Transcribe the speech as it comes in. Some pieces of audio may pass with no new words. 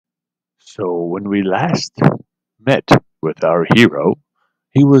So when we last met with our hero,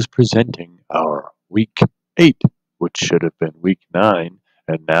 he was presenting our week 8, which should have been week 9,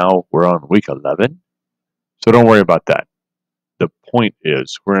 and now we're on week 11. So don't worry about that. The point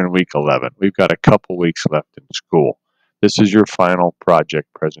is, we're in week 11. We've got a couple weeks left in school. This is your final project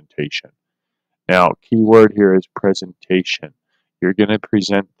presentation. Now, keyword here is presentation. You're going to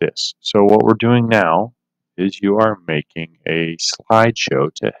present this. So what we're doing now is you are making a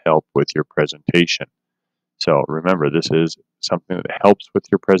slideshow to help with your presentation. So remember, this is something that helps with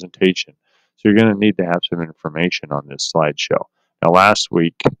your presentation. So you're going to need to have some information on this slideshow. Now, last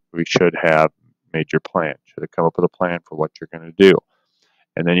week, we should have made your plan. Should have come up with a plan for what you're going to do.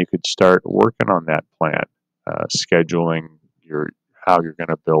 And then you could start working on that plan, scheduling how you're going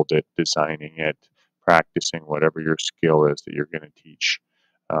to build it, designing it, practicing whatever your skill is that you're going to teach,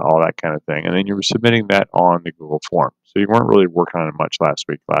 all that kind of thing. And then you were submitting that on the Google form. So you weren't really working on it much last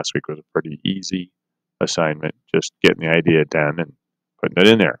week. Last week was a pretty easy assignment, just getting the idea down and putting it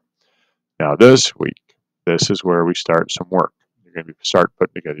in there. Now this week, this is where we start some work. You're going to start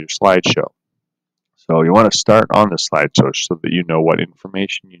putting together your slideshow. So you want to start on the slideshow so that you know what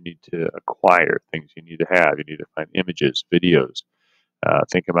information you need to acquire, things you need to have. You need to find images, videos.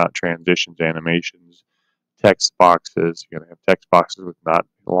 Think about transitions, animations, text boxes. You're going to have text boxes with not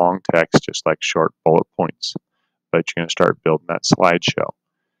long text, just like short bullet points. But you're going to start building that slideshow.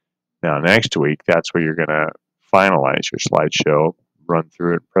 Now, next week, that's where you're going to finalize your slideshow, run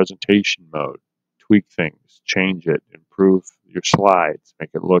through it in presentation mode, tweak things, change it, improve your slides, make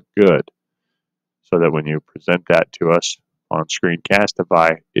it look good, so that when you present that to us on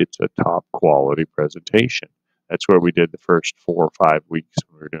Screencastify, it's a top quality presentation. That's where we did the first 4 or 5 weeks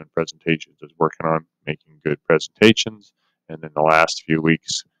when we were doing presentations, is working on making good presentations, and then the last few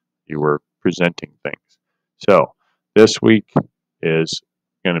weeks you were presenting things. So this week is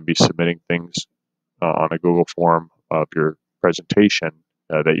going to be submitting things on a Google form of your presentation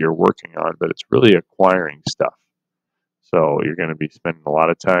that you're working on, but it's really acquiring stuff. So you're going to be spending a lot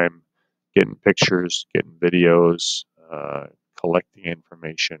of time getting pictures, getting videos, collecting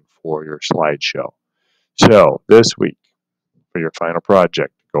information for your slideshow. So this week, for your final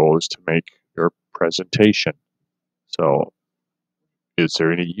project, the goal is to make your presentation. So is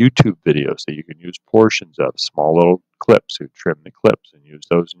there any YouTube videos that you can use portions of, small little clips? You trim the clips and use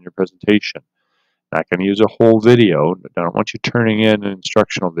those in your presentation. Not going to use a whole video. I don't want you turning in an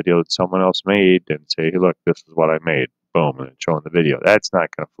instructional video that someone else made and say, hey, look, this is what I made. Boom, and showing the video. That's not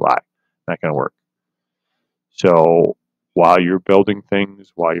going to fly. Not going to work. So while you're building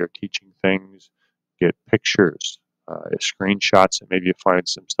things, while you're teaching things, get pictures, screenshots, and maybe you find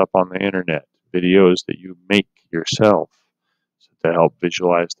some stuff on the internet, videos that you make yourself to help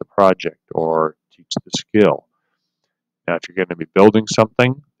visualize the project or teach the skill. Now, if you're going to be building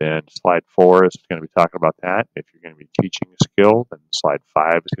something, then slide 4 is going to be talking about that. If you're going to be teaching a skill, then slide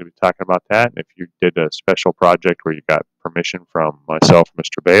 5 is going to be talking about that. And if you did a special project where you got permission from myself,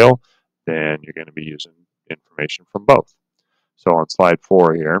 Mr. Bale, then you're going to be using information from both. So on slide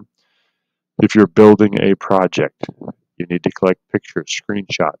 4 here, if you're building a project, you need to collect pictures,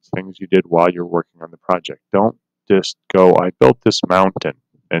 screenshots, things you did while you're working on the project. Don't just go, I built this mountain,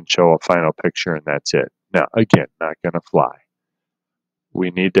 and show a final picture and that's it. Now, again, not going to fly. We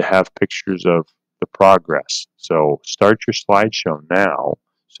need to have pictures of the progress. So start your slideshow now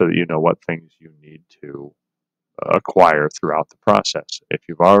so that you know what things you need to acquire throughout the process. If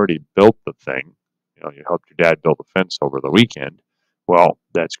you've already built the thing, you helped your dad build a fence over the weekend, well,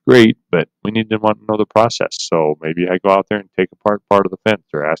 that's great, but we need to want to know the process. So maybe I go out there and take apart part of the fence,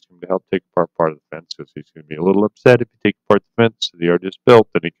 or ask him to help take apart part of the fence, because he's going to be a little upset if you take apart the fence that he already just built,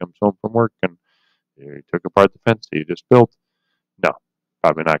 and he comes home from work and he took apart the fence that he just built. No,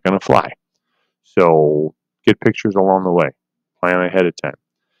 probably not going to fly. So get pictures along the way. Plan ahead of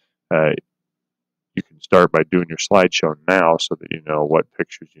time. You can start by doing your slideshow now so that you know what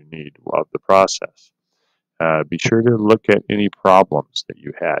pictures you need of the process. Be sure to look at any problems that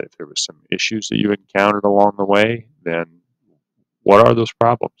you had. If there were some issues that you encountered along the way, then what are those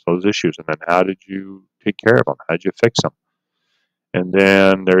problems, those issues, and then how did you take care of them? How did you fix them? And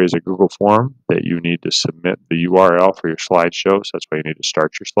then there is a Google form that you need to submit the URL for your slideshow. So that's why you need to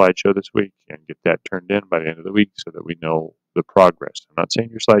start your slideshow this week and get that turned in by the end of the week so that we know the progress. I'm not saying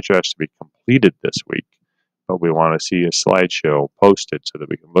your slideshow has to be completed this week, but we want to see a slideshow posted so that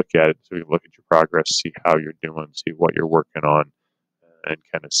we can look at it, so we can look at your progress, see how you're doing, see what you're working on, and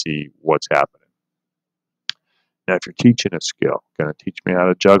kind of see what's happening. Now, if you're teaching a skill, going to teach me how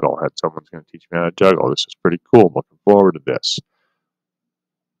to juggle, someone's going to teach me how to juggle. This is pretty cool. I'm looking forward to this.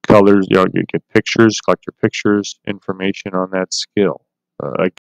 Colors, you get pictures, collect your pictures, information on that skill.